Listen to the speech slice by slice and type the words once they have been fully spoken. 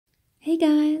Hey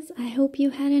guys, I hope you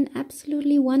had an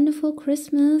absolutely wonderful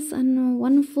Christmas and a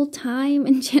wonderful time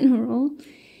in general.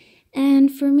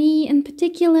 And for me in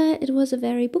particular, it was a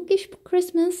very bookish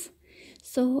Christmas.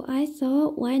 So I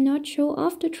thought, why not show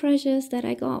off the treasures that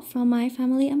I got from my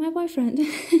family and my boyfriend.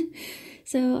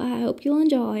 So I hope you'll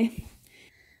enjoy.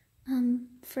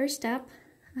 First up,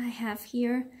 I have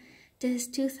here this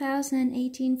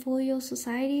 2018 Folio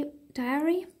Society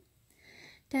diary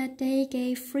that they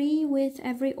gave free with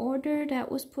every order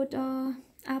that was put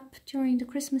up during the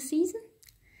Christmas season.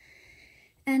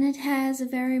 And it has a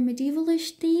very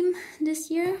medievalish theme this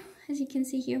year, as you can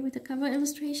see here with the cover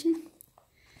illustration.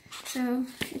 So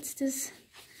it's this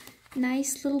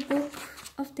nice little book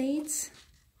of dates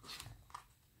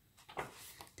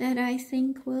that I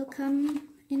think will come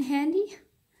in handy.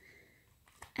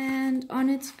 And on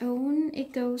its own,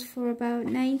 it goes for about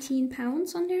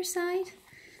 £19 on their side.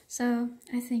 So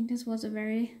I think this was a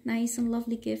very nice and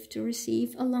lovely gift to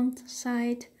receive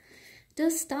alongside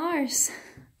the stars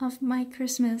of my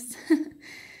Christmas.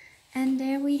 And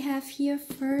there we have here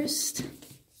first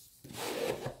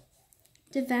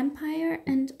the Vampyre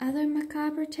and Other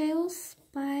Macabre Tales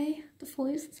by the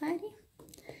Folio Society.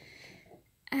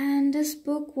 And this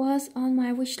book was on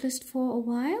my wish list for a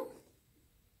while.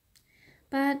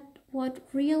 But what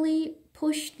really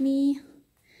pushed me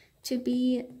to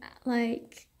be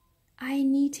like, I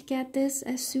need to get this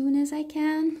as soon as I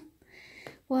can,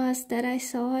 was that I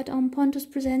saw it on Pontus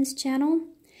Presents channel,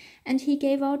 and he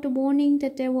gave out the warning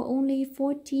that there were only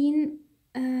 14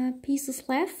 pieces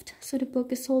left, so the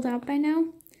book is sold out by now.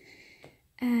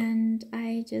 And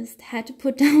I just had to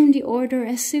put down the order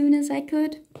as soon as I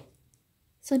could.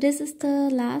 So this is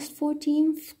the last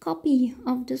 14th copy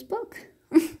of this book.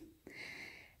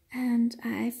 And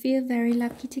I feel very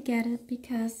lucky to get it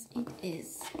because it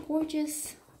is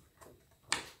gorgeous.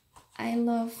 I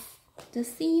love the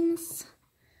themes.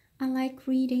 I like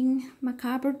reading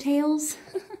macabre tales.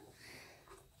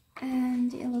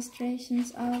 And the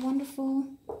illustrations are wonderful.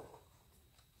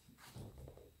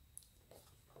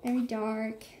 Very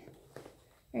dark,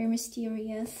 very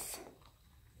mysterious.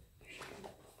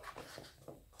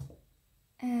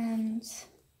 And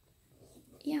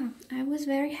yeah, I was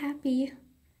very happy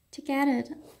to get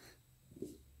it.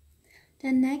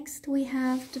 Then next we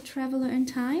have The Traveler in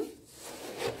Time,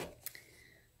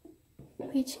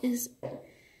 which is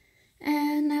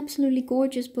an absolutely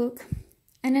gorgeous book.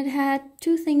 And it had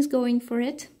two things going for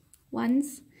it.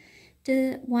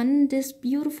 This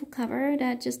beautiful cover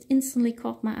that just instantly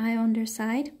caught my eye on their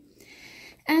side.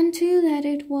 And two, that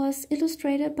it was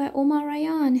illustrated by Omar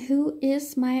Ryan, who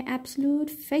is my absolute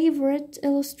favorite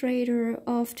illustrator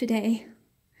of today.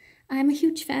 I'm a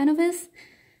huge fan of his,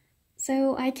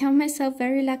 so I count myself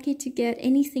very lucky to get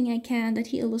anything I can that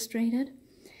he illustrated.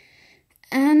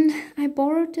 And I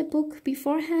borrowed the book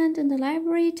beforehand in the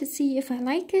library to see if I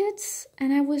like it,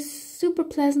 and I was super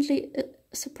pleasantly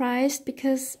surprised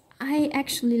because I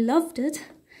actually loved it.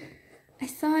 I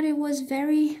thought it was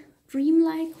very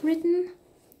dreamlike written,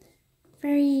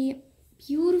 very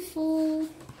beautiful,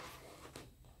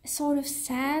 sort of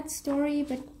sad story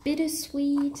but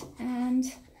bittersweet,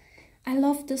 and I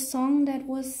loved the song that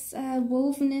was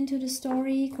woven into the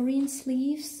story, Green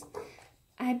Sleeves.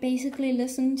 I basically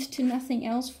listened to nothing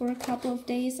else for a couple of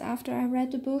days after I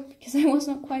read the book because I was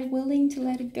not quite willing to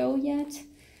let it go yet.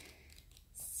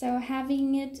 So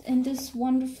having it in this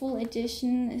wonderful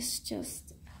edition is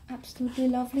just absolutely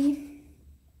lovely.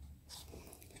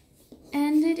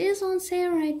 And it is on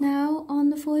sale right now on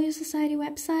the Folio Society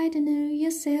website in a New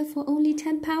Year's sale for only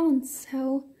 £10.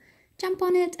 So jump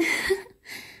on it.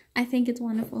 I think it's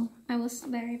wonderful. I was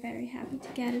very, very happy to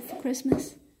get it for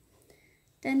Christmas.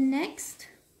 Then next,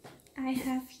 I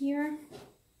have here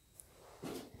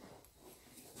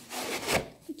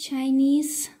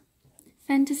Chinese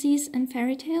Fantasies and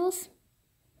Fairy Tales,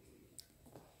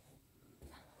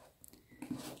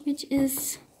 which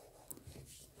is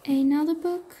another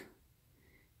book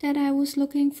that I was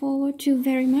looking forward to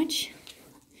very much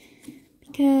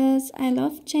because I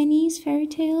love Chinese fairy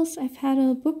tales. I've had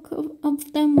a book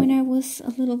of them when I was a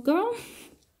little girl,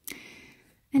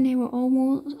 and they were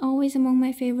always among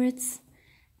my favorites.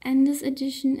 And this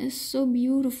edition is so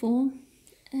beautiful,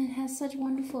 and it has such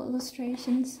wonderful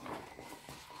illustrations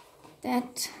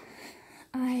that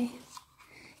I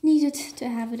needed to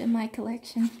have it in my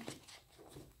collection.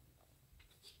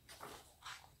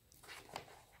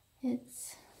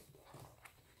 It's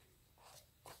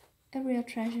a real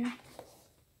treasure.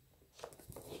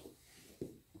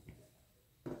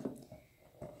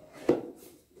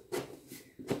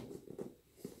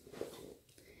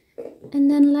 And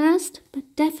then last, but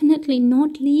definitely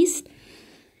not least,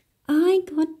 I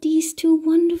got these these two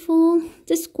wonderful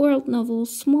Discworld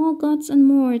novels, Small Gods and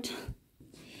Mort,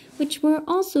 which were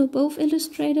also both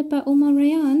illustrated by Omar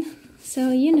Rayyan. So,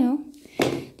 you know,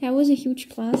 that was a huge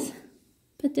plus.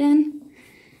 But then,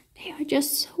 they are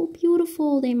just so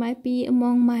beautiful. They might be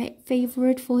among my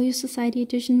favorite Folio Society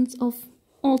editions of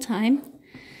all time.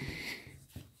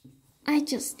 I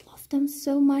just love them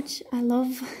so much. I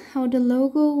love how the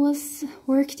logo was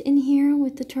worked in here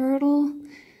with the turtle.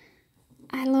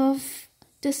 I love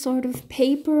this sort of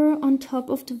paper on top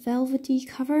of the velvety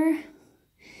cover.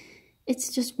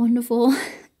 It's just wonderful.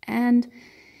 And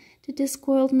the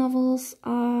Discworld novels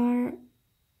are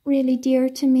really dear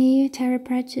to me. Terry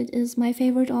Pratchett is my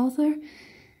favorite author.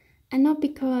 And not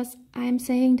because I'm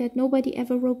saying that nobody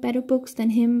ever wrote better books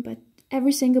than him, but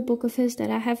every single book of his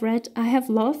that I have read, I have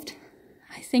loved.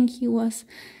 I think he was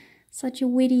such a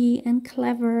witty and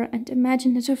clever and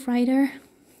imaginative writer.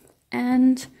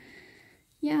 And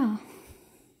yeah,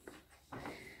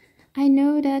 I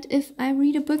know that if I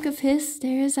read a book of his,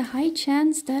 there is a high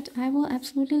chance that I will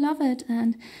absolutely love it.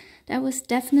 And that was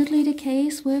definitely the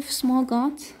case with Small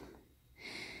Gods,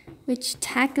 which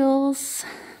tackles,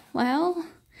 well,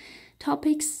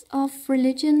 topics of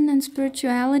religion and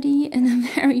spirituality in a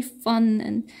very fun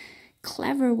and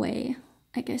clever way.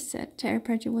 Like I said, Terry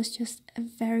Pratchett was just a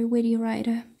very witty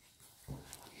writer.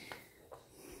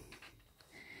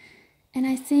 And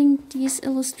I think these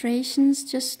illustrations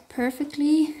just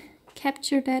perfectly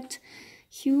capture that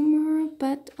humor,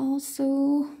 but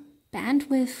also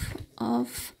bandwidth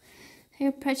of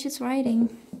Terry Pratchett's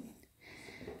writing.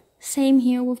 Same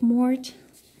here with Mort.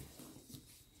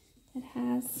 It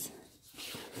has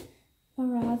a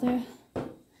rather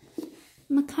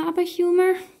macabre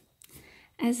humor,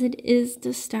 as it is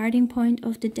the starting point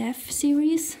of the Death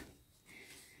series.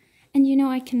 And you know,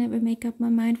 I can never make up my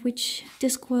mind which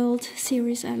Discworld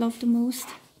series I love the most.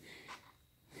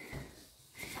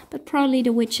 But probably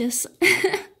the Witches.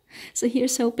 So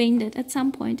here's hoping that at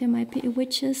some point there might be a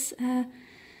Witches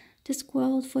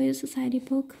Discworld Folio Society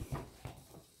book.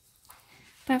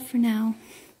 But for now,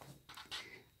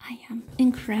 I am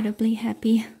incredibly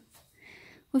happy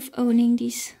with owning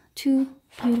these two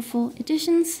beautiful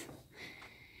editions.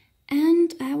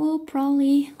 And I will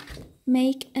probably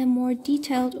make a more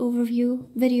detailed overview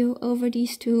video over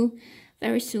these two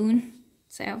very soon.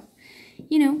 So,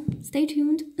 you know, stay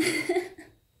tuned.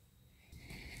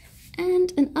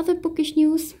 And in other bookish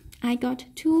news, I got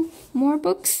 2 more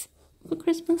books for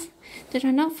Christmas that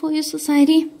are not Folio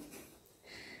Society.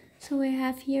 So we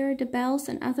have here The Bells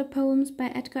and Other Poems by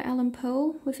Edgar Allan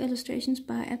Poe with illustrations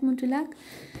by Edmond Dulac.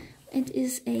 It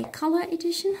is a color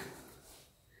edition.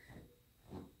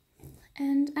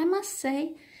 And I must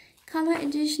say, color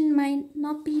edition might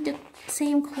not be the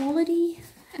same quality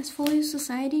as Folio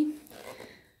Society,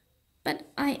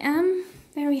 but I am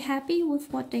very happy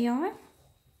with what they are,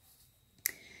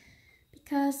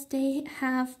 because they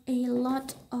have a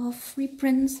lot of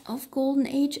reprints of Golden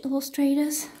Age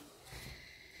illustrators,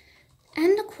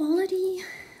 and the quality,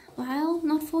 while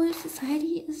not Folio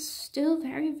Society, is still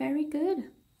very, very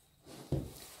good.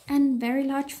 And very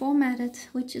large formatted,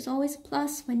 which is always a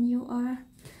plus when you are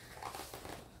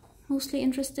mostly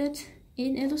interested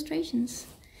in illustrations.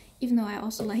 Even though I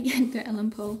also like Edgar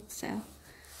Allan Poe, so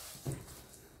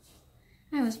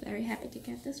I was very happy to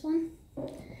get this one.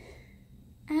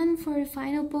 And for the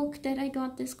final book that I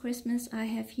got this Christmas, I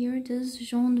have here this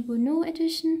Jean de Bonnot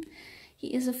edition.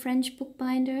 He is a French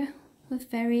bookbinder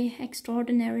with very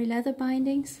extraordinary leather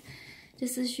bindings.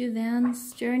 This is Jules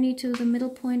Verne's Journey to the Middle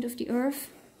Point of the Earth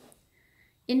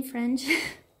in French.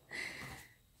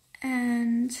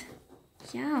 And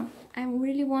yeah, I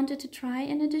really wanted to try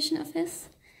an edition of his,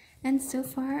 and so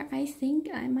far I think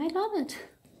I might love it.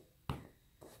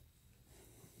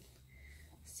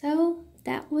 So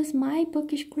that was my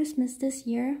bookish Christmas this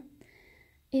year.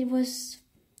 It was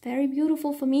very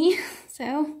beautiful for me,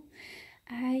 so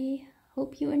I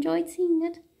hope you enjoyed seeing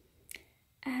it.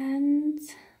 And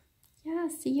yeah,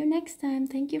 see you next time.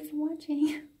 Thank you for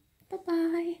watching. Bye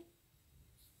bye.